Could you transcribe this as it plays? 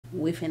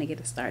we finna get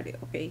it started.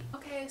 Okay,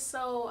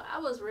 so I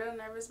was real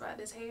nervous about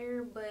this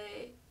hair, but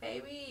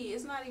baby,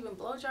 it's not even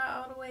blow dry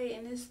all the way,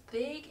 and it's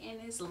thick and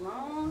it's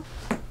long.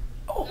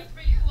 Oh. Good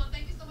for you. Well,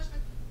 thank you so much for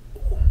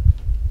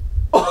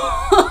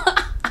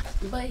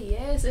but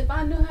yes, if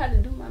I knew how to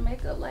do my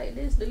makeup like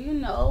this, do you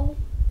know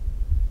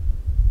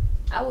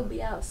I would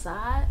be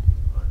outside?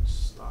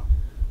 Stop.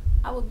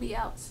 I would be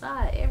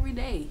outside every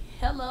day.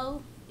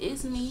 Hello,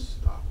 it's me.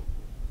 Stop.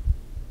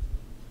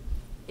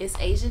 It's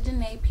Aysia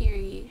Danae,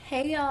 period.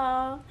 Hey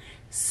y'all.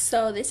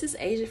 So this is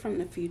Aysia from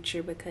the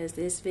future, because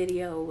this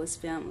video was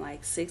filmed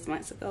like 6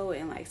 months ago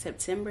in like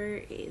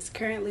September. It's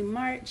currently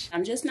March.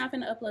 I'm just not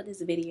gonna upload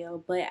this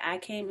video, but I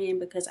came in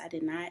because I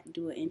did not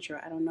do an intro.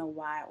 I don't know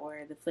why,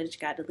 or the footage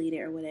got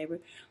deleted or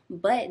whatever.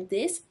 But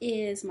this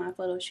is my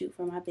photo shoot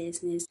for my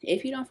business.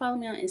 If you don't follow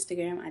me on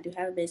Instagram, I do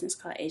have a business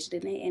called Aysia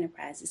Danae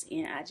Enterprises,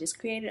 and I just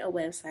created a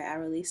website. I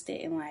released it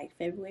in like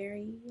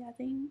February, I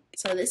think.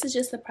 So this is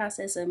just the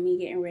process of me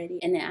getting ready,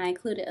 and then I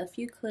included a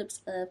few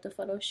clips of the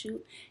photo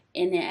shoot.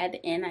 And then at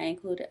the end, I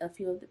included a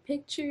few of the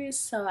pictures.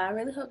 So I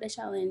really hope that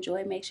y'all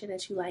enjoy. Make sure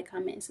that you like,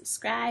 comment, and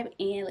subscribe.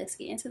 And let's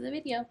get into the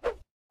video.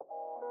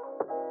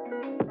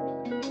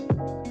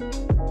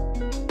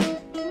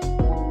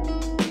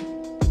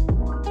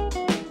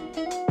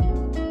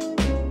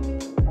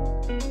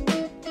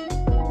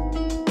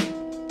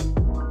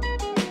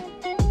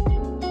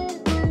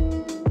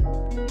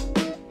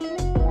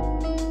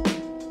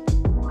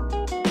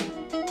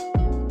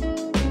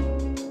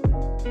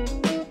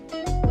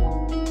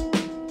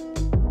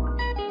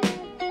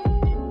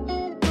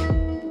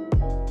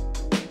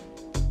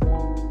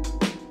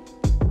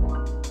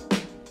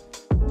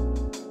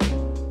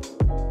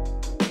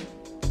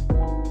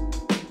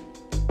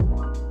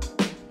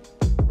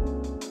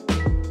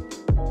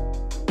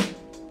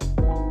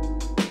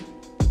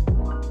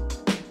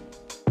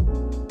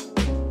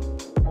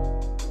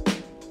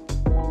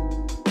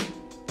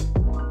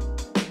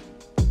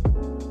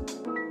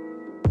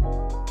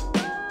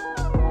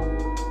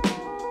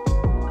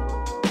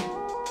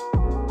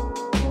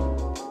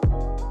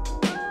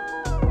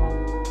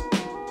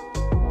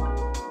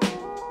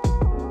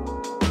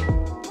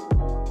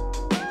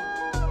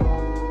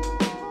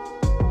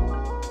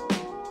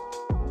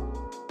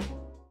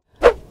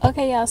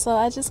 Okay y'all, so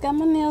I just got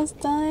my nails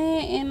done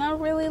and I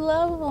really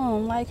love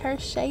them. Like, her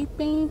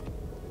shaping,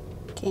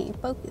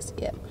 can't focus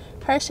yet.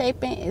 Her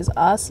shaping is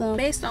awesome.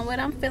 Based on what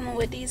I'm feeling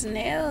with these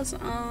nails,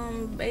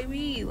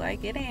 baby,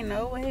 like, it ain't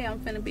no way I'm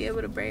finna be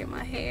able to braid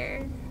my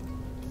hair.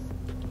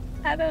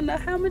 I don't know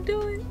how I'm gonna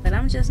do it, but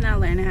I'm just now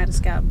learning how to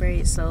scalp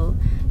braid. So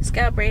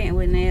scalp braiding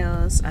with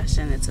nails, I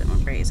shouldn't have took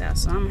my braids out,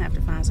 so I'm gonna have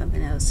to find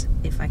something else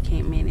if I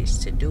can't manage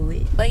to do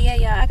it. But yeah,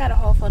 y'all, I got a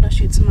whole photo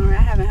shoot tomorrow.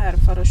 I haven't had a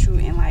photo shoot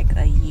in like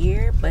a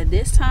year, but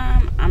this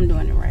time I'm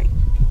doing it right,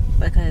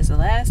 because the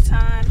last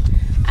time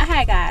I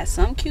had got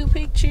some cute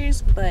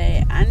pictures,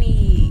 but I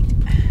need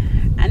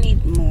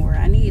more.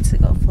 I need to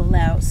go full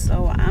out,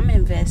 so I'm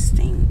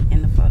investing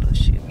in the photo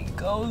shoot. Let me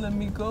go, let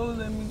me go,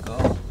 let me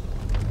go.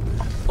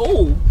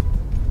 Oh.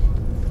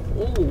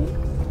 Ooh.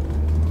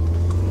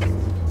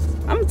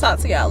 I'm gonna talk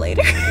to y'all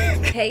later.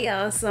 Hey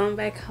y'all, so I'm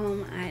back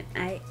home and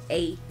I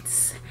ate.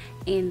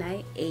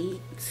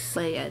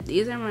 But yeah,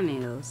 these are my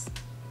nails.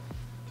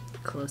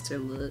 Closer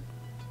look.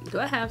 Do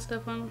I have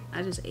stuff on them?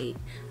 I just ate.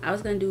 I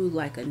was gonna do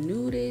like a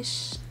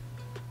nudish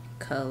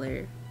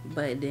color,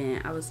 but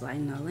then I was like,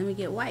 no, let me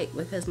get white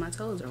because my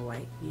toes are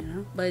white, you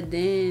know? But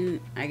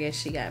then I guess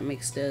she got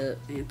mixed up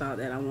and thought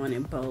that I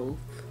wanted both.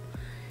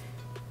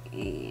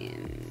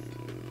 And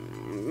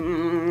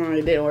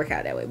it didn't work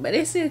out that way, but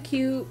it's still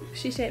cute.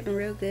 She's shaping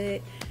real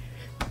good.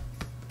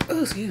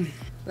 Oh, excuse me.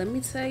 Let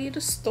me tell you the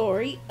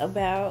story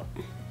about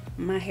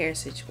my hair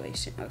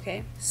situation,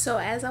 okay? So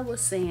as I was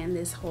saying,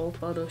 this whole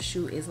photo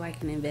shoot is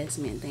like an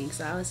investment thing.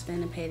 So I was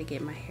finna pay to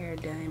get my hair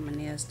done, my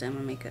nails done,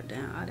 my makeup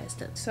done, all that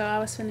stuff. So I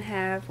was finna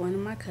have one of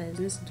my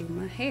cousins do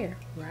my hair,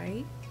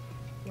 right?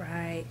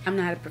 I'm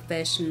not a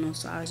professional,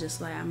 so I was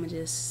just like, I'm gonna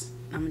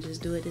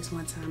just do it this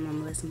one time. I'm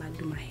gonna let somebody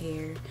do my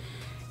hair.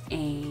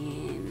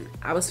 And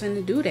I was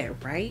finna do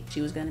that, right? She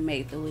was gonna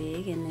make the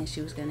wig and then she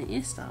was gonna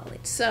install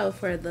it. So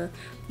for the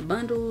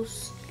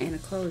bundles and the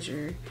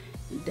closure,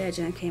 that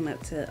junk came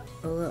up to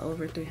a little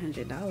over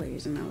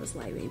 $300, and I was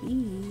like, baby,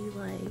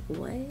 like,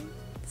 what?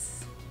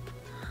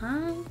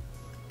 Huh?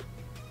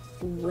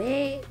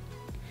 What?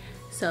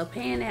 So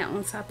paying that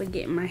on top of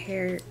getting my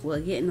hair,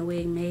 well, getting the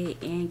wig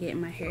made and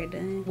getting my hair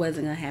done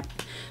wasn't gonna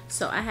happen.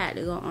 So I had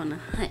to go on a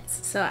hunt.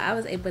 So I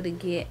was able to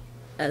get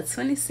a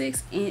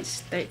 26-inch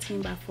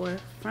 13x4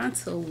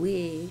 frontal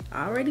wig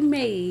already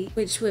made,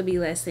 which would be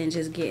less than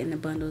just getting the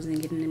bundles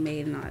and getting it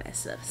made and all that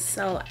stuff.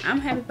 So I'm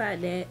happy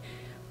about that.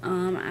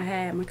 I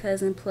had my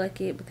cousin pluck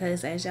it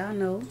because, as y'all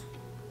know,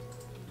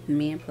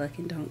 me and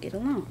plucking don't get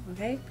along,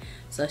 okay?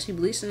 So she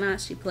bleached it out,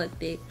 she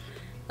plucked it.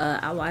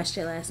 I washed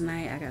it last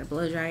night. I gotta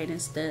blow dry it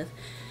and stuff.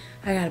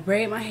 I gotta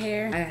braid my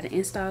hair. I gotta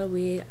install a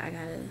wig. I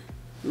gotta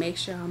make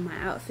sure all my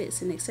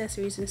outfits and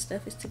accessories and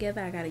stuff is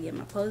together. I gotta get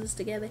my poses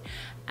together.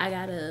 I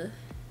gotta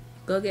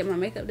go get my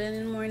makeup done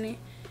in the morning.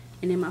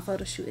 And then my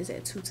photo shoot is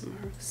at 2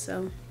 tomorrow.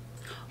 So,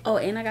 oh,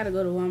 and I gotta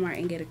go to Walmart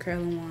and get a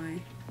curling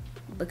wand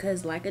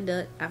because like a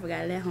duck, I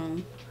forgot it at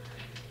home.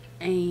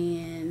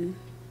 And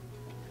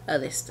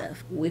other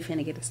stuff. We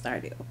finna get it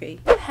started, okay?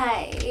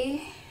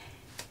 Hi.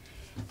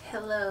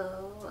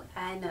 Hello.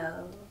 I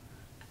know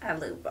I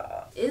look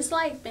bald. It's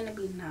like finna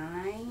be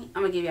 9.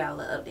 I'm gonna give y'all a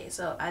little update.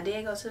 So I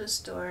did go to the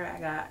store. I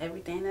got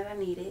everything that I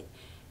needed.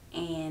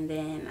 And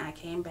then I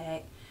came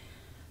back,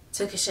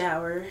 took a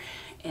shower,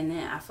 and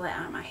then I flat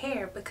ironed my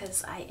hair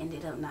because I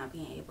ended up not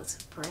being able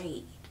to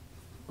braid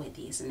with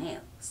these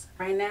nails.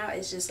 Right now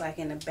it's just like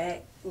in the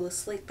back, little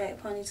slick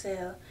back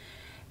ponytail,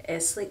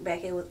 as slick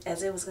back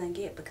as it was gonna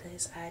get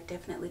because I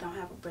definitely don't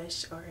have a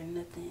brush or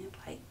nothing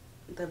like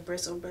the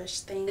bristle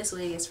brush thing. This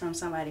wig is from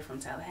somebody from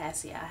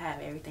Tallahassee. I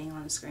have everything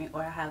on the screen,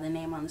 or I have the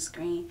name on the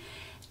screen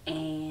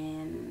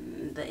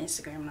and the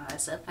Instagram and all that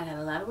stuff. I got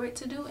a lot of work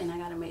to do, and I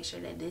gotta make sure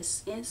that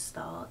this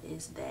install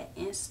is that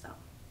install.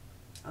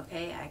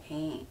 Okay, I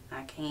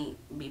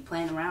can't be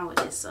playing around with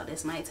this, so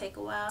this might take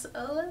a while. So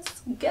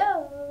let's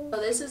go. So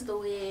this is the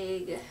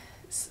wig.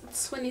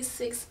 It's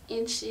 26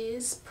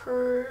 inches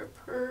per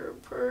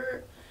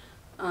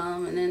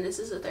and then this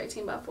is a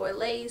 13x4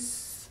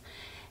 lace,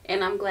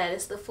 and I'm glad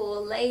it's the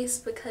full lace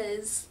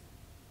because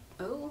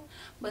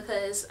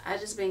I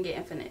just been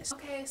getting finesse.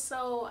 Okay,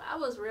 so I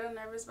was real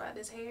nervous about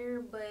this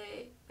hair,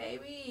 but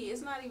baby,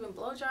 it's not even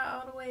blow dry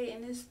all the way,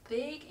 and it's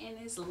thick and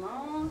it's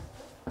long.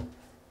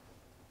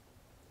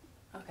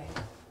 Okay,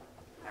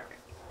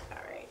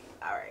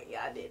 all right,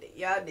 y'all did it,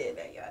 y'all did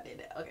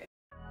that. Okay.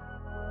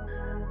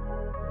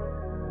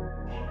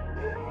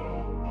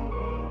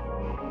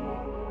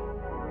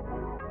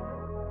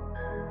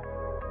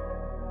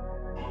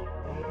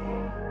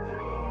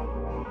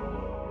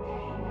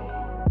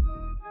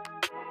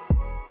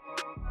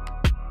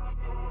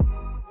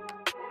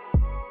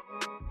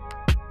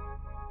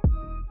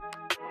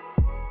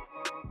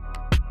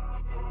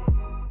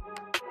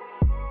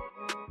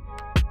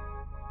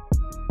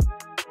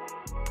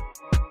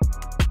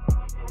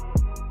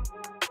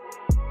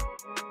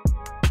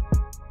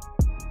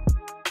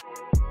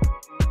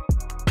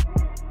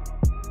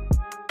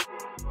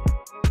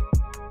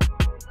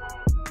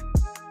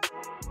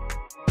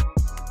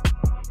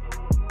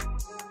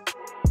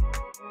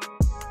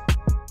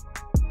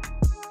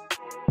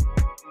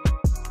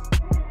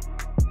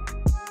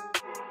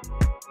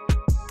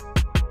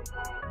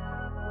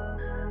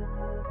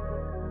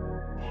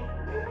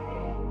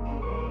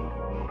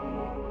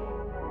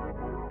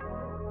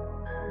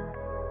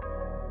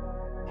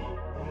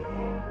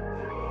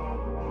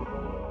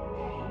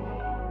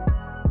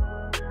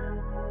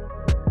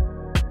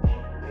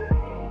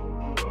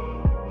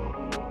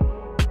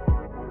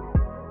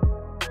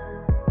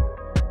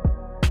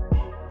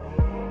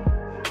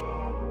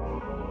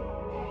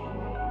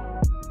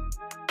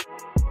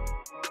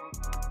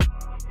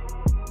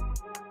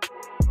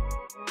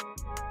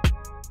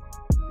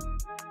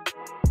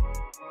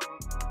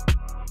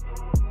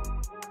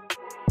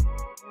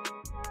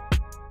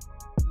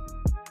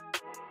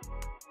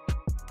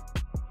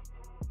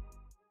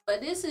 But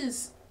this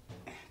is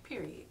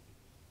period.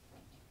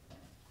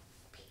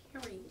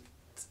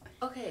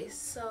 Okay,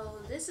 so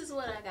this is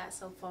what I got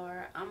so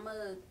far. I'm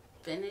gonna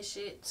finish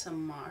it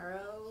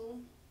tomorrow.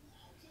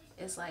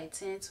 It's like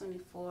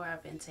 10:24.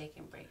 I've been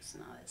taking breaks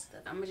and all that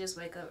stuff. I'm gonna just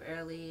wake up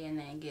early and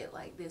then get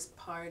like this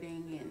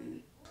parting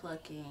and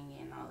plucking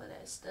and all of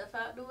that stuff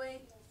out the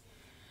way,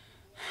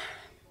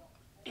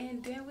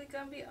 and then we're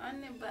gonna be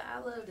on it. But I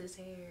love this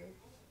hair.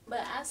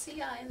 But I'll see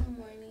y'all in the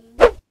morning.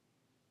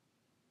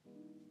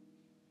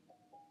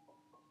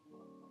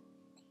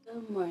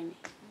 Good morning.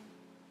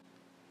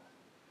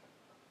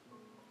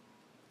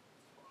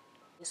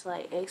 It's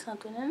like 8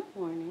 something in the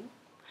morning,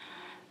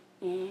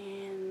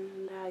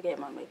 and I get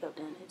my makeup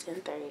done at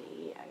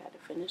 10:30. I gotta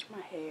finish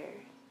my hair,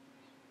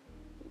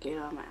 get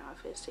all my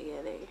outfits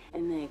together,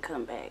 and then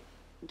come back,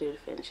 do the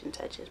finishing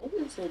touches.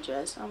 This is a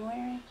dress I'm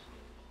wearing.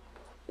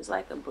 It's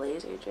like a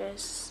blazer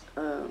dress.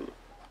 I'm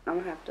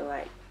gonna have to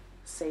like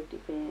safety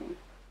pin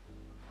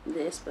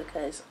this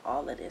because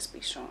all of this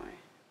be showing,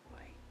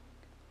 like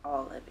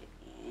all of it.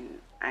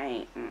 And I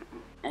ain't,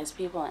 as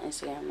people on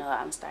Instagram know,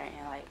 I'm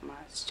starting like my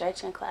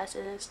stretching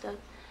classes and stuff.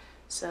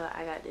 So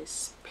I got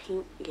this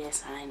pink,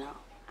 yes, I know,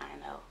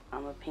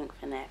 I'm a pink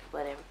fanatic,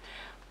 whatever.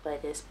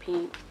 But this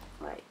pink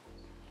like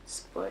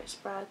sports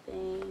bra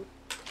thing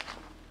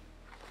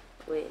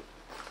with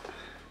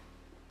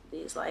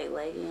these like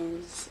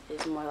leggings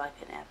is more like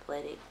an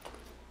athletic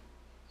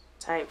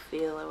type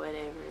feel or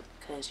whatever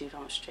because you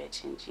don't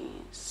stretch in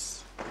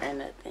jeans or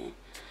nothing.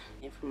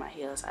 And for my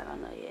heels, I don't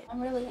know yet.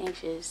 I'm really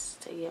anxious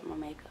to get my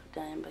makeup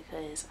done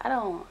because I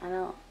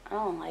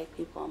don't like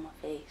people on my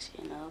face,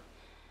 you know.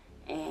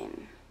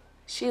 And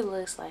she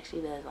looks like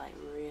she does like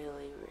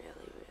really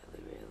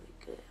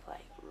good,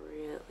 like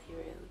really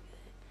good.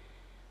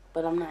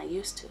 But I'm not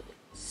used to it,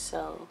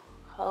 so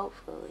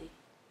hopefully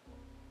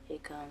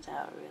it comes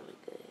out really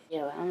good.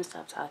 Yeah, but I'm gonna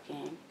stop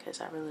talking because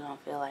I really don't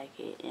feel like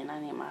it, and I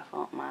need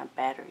my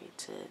battery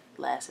to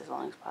last as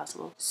long as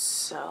possible.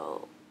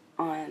 So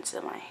on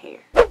to my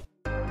hair.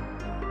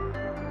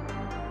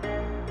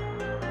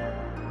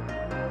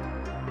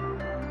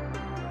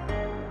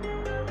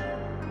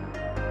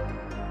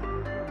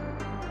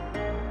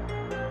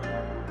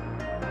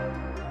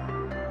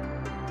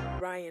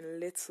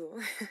 little.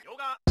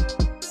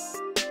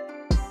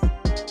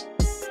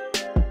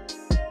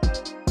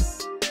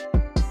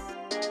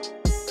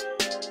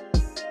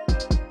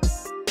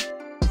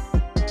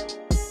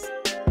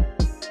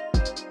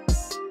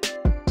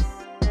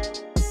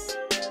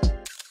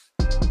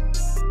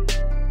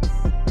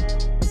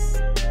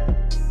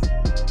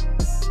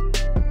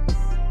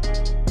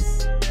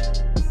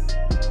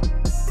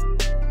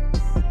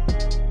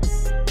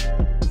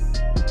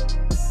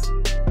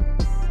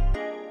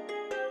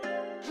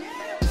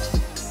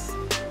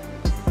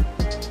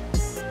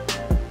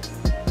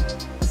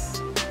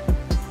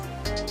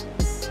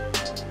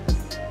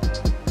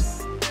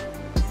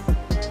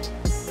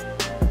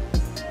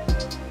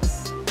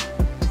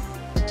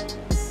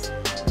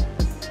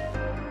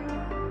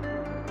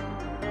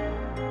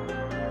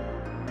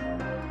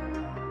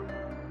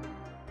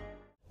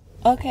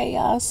 Okay,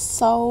 y'all,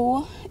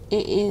 so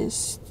it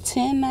is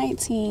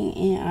 10:19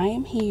 and I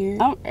am here.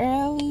 I'm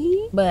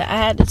early, but I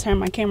had to turn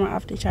my camera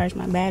off to charge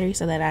my battery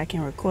so that I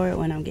can record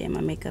when I'm getting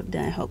my makeup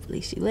done.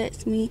 Hopefully she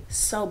lets me.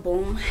 So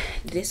boom,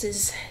 this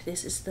is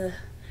the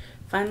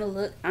final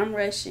look. I'm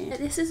rushing.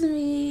 This is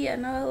me. I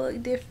know I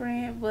look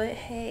different, but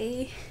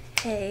hey.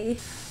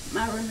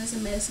 My room is a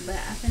mess, but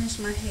I finished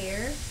my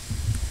hair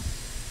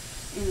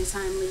in a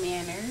timely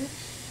manner.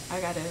 I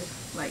gotta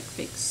like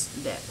fix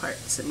that part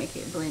to make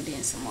it blend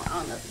in some more. I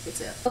don't know if you can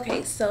tell.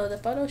 Okay, so the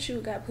photo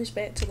shoot got pushed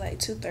back to like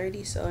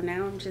 2:30, so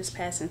now I'm just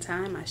passing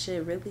time. I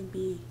should really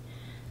be,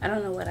 I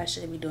don't know what I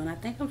should be doing. I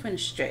think I'm gonna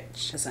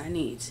stretch because I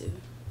need to,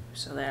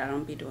 so that I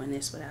don't be doing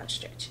this without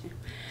stretching.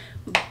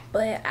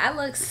 But I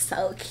look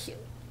so cute.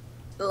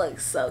 Look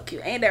so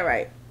cute, ain't that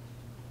right?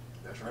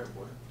 That's right,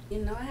 boy.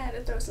 You know, I had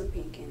to throw some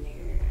pink in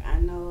there. I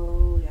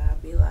know y'all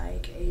be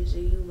like, Asia,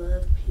 you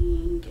love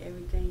pink.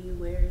 Everything you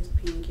wear is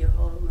pink. Your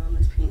whole room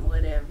is pink.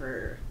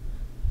 Whatever.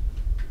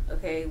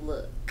 Okay,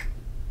 look.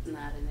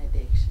 Not an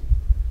addiction.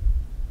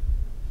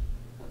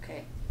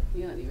 Okay.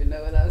 You don't even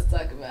know what I was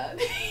talking about.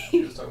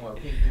 You was talking about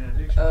pink being an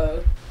addiction.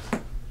 Oh.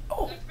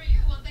 Good for you.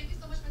 Well, thank you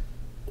so much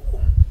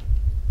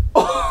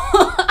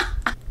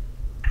for...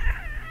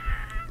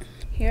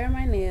 Here are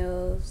my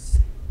nails.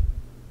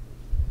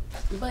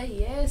 But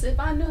yes, if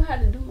I knew how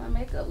to do my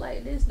makeup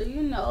like this, do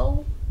you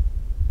know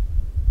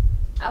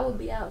I would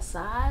be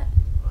outside?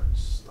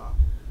 Unstoppable.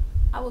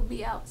 I would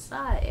be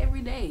outside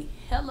every day.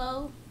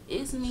 Hello,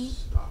 it's me.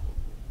 Unstoppable.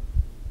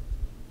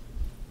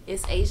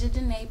 It's Aysia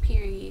Danae,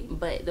 period.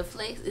 But the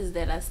flex is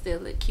that I still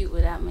look cute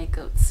without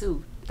makeup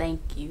too.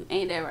 Thank you.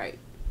 Ain't that right?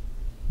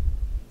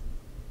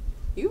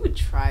 You were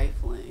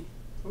trifling.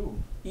 Who?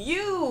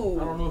 You.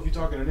 I don't know if you're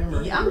talking to them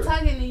or Yeah, I'm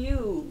talking to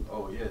you.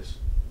 Oh, yes.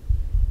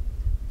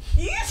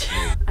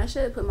 I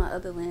should have put my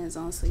other lens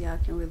on so y'all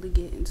can really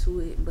get into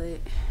it, but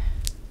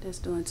that's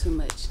doing too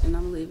much and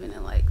I'm leaving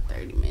in like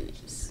 30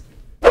 minutes.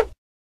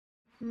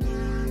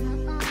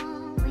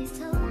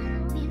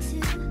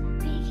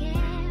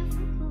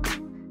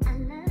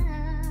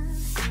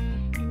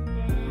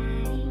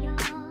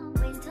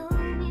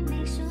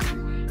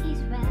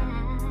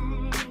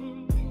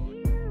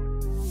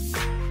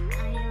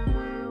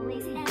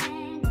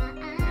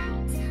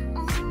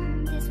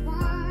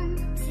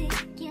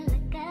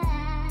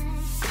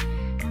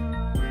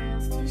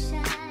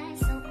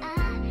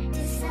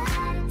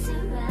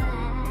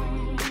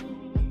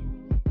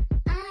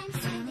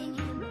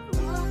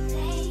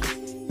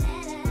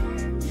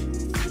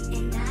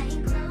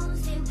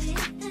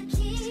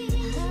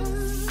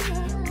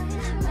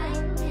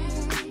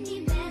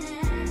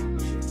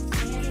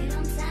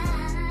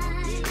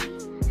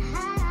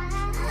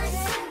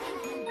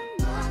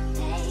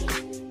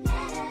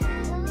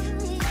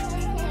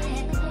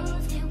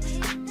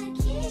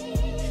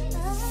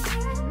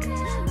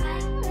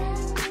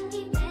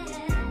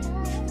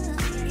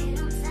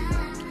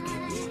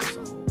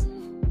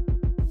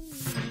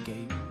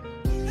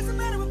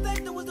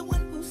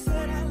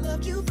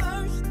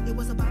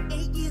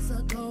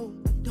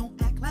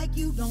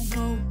 You don't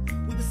know.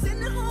 We were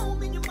sitting at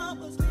home in your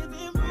mama's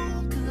living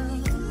room.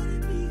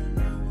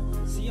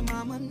 See, your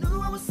mama knew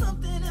I was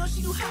something else.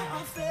 She knew how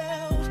I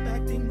felt.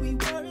 Back then we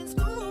were in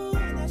school,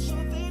 and that's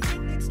your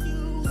favorite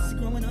excuse.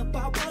 Growing up,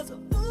 I was a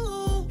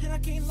fool, and I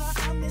can't lie,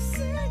 I miss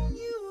it.